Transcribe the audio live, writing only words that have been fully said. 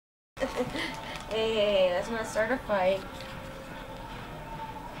Hey, let's not start a fight.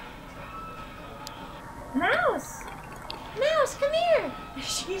 Mouse! Mouse, come here!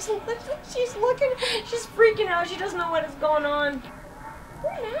 She's looking, she's freaking out. She doesn't know what is going on.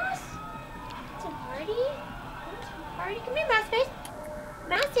 Come here, Mouse. It's a party. It's a party. Come here, Mouse face.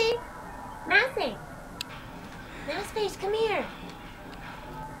 Mousey. Mousey. Mouse face, come here.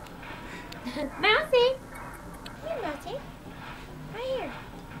 Mousey. Come here, Mousey. Right here.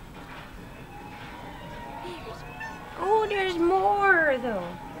 Oh, there's more, though.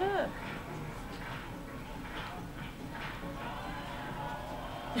 Look.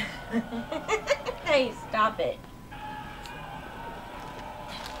 Hey, stop it.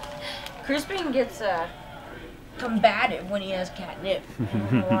 Crispin gets combative when he has catnip. I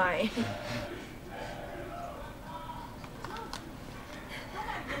don't know why.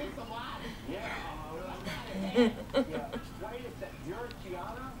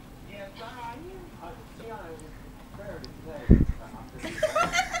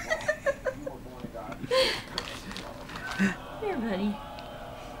 Here, buddy.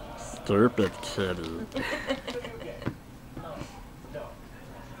 Stupid kitty.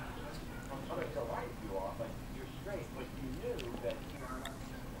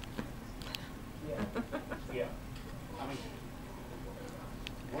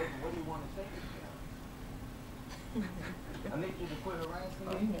 What do you want to say to him? I need you to quit harassing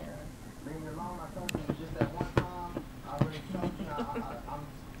me. Leave me alone. I told you just that one time. I already told you.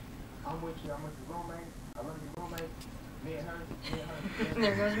 I'm with you. I'm with your roommate. I love your roommate. Me and her.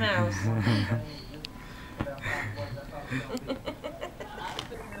 There goes Mouse.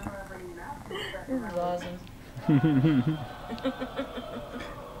 This is awesome.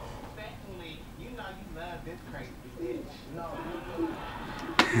 Secondly, you know you love this crazy bitch. No.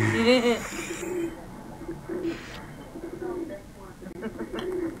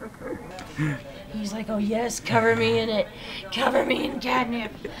 He's like, oh yes, cover me in it. Cover me in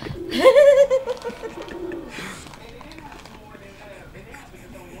catnip.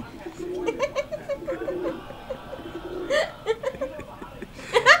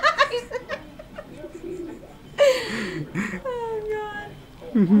 Oh God.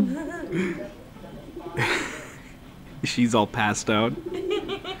 She's all passed out.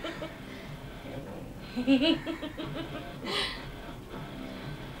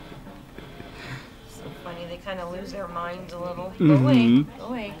 So funny, they kind of lose their minds a little. Go away, go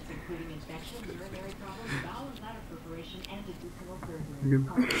away.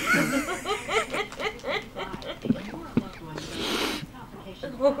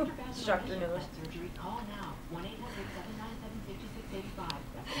 Struck your nose.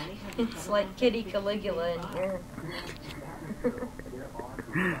 It's like Kitty Caligula in here.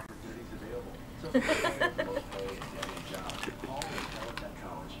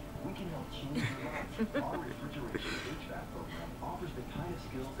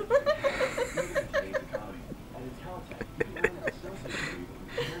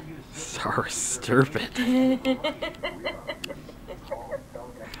 So stupid.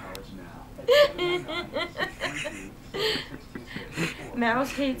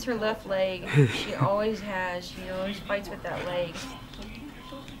 Mouse hates her left leg. She always has. She always fights with that leg.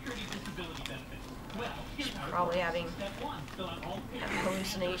 She's probably having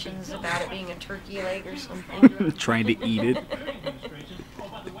hallucinations about it being a turkey leg or something. Trying to eat it.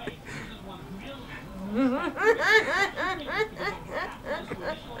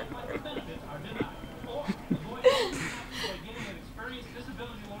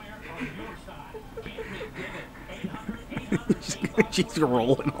 She's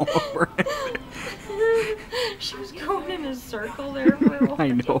rolling all over it. She was going in a circle there for a while. I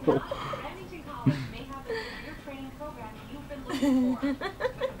know.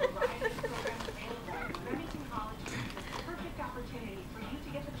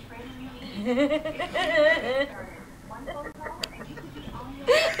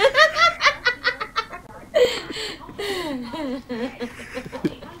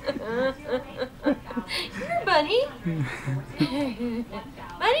 Here, buddy.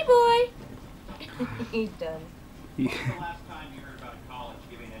 Buddy boy. He's done. When's the last time you heard about a college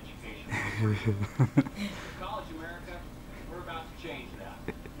giving education? College America, we're about to change that.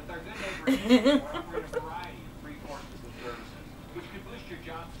 With our good neighbor, we're offering a variety of free courses and services, which could boost your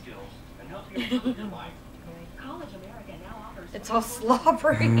job skills and help you improve your life. College America now offers. It's all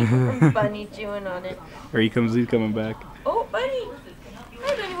slobbery from Bunny chewing on it. Here he comes, he's coming back. Oh, buddy.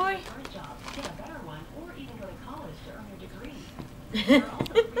 Hi, buddy boy. Get a better one, or even go to college to earn your degree. There are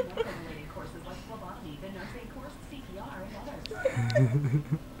also free medical-related courses like phlebotomy, the nursing course, CPR, and others.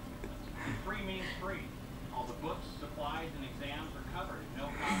 Free means free. All the books, supplies, and exams are covered at no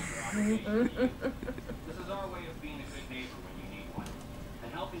cost or This is our way of being a good neighbor when you need one,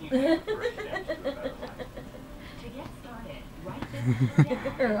 and helping you take the first steps to a better life. To get started, write this down.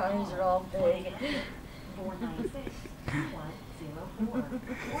 Her eyes are all big. 496 104 or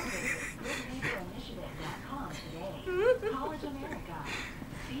visit goodneighborinitiative.com today. College America.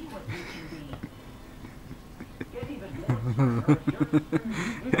 See what you can be. Get even more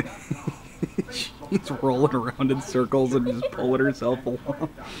She's rolling around in circles and just pulling herself along.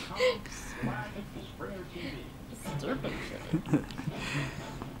 Stupid shit. When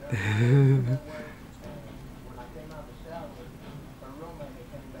I came out the shower, her roommate had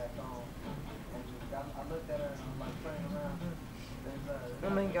came back home, and I looked at her and I'm like playing around. Oh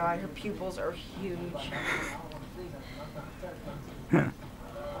my god, her pupils are huge. I don't want to see nothing. I'm trying to touch something.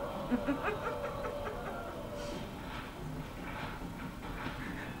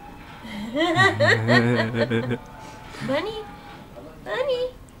 Bunny? Bunny?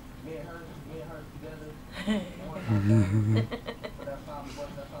 Me and her together.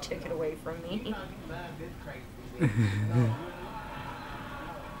 Took it away from me.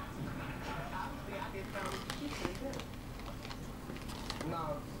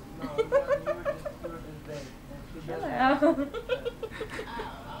 No, you were just there. Hello.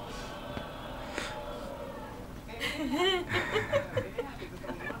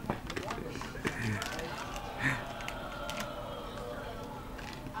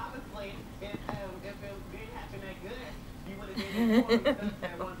 Honestly, if it didn't happen that good, you would have been in more than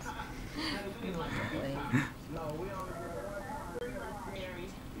that one time. No, we only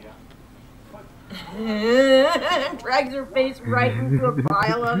Drags her face right into a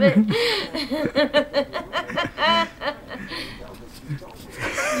pile of it.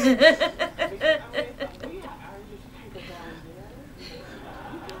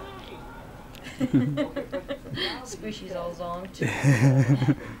 Squishy's all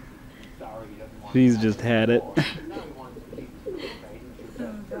zonked. She's just had it.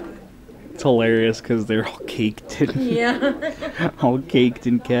 It's hilarious because they're all caked in, Yeah. all caked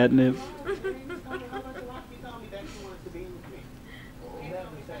in catnip.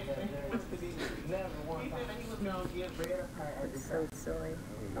 So silly.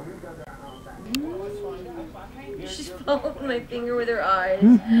 She's following my finger with her eyes.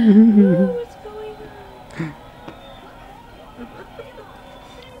 Oh, what's going on?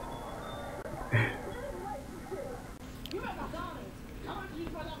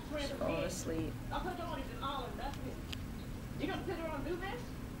 She's falling asleep.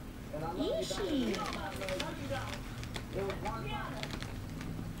 Ichi.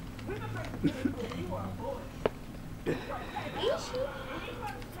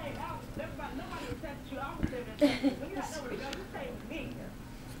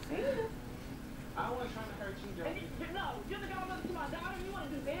 I wasn't trying to hurt you, Jackie.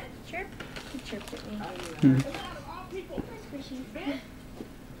 Chirp. He chirped at me. It was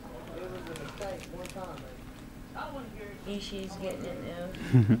a mistake one time, man. Ishi's getting it now.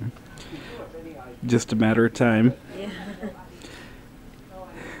 Just a matter of time. Yeah.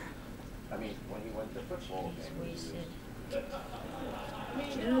 I mean, when he went to football, He's wasted.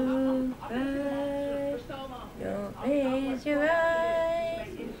 Don't fight. Don't raise your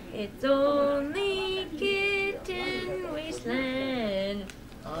eyes. It's only kitten wasteland.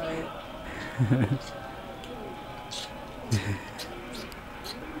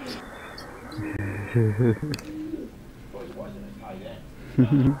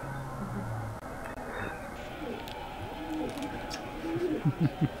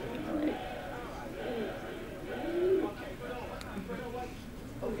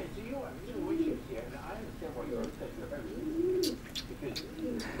 okay, so you are two issues here, and I understand why you're upset. You're very because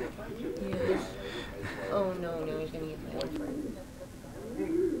your friendship Yeah. Oh no, he's gonna get my boyfriend.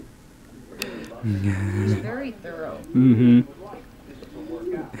 Mm-hmm. He's very thorough. Mm-hmm. this is to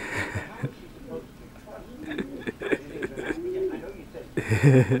work out. How is she supposed to be trusted? I know you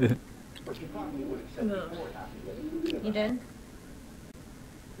said, but she probably would have said No. before it happened. You done?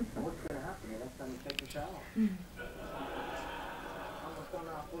 And what's going to happen the next time you take a shower? I'm gonna come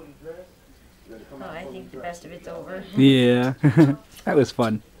out fully dressed. You're going to come Oh, out I fully think the dressed. best of it's over. Yeah. That was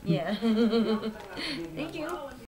fun. Yeah. Thank you.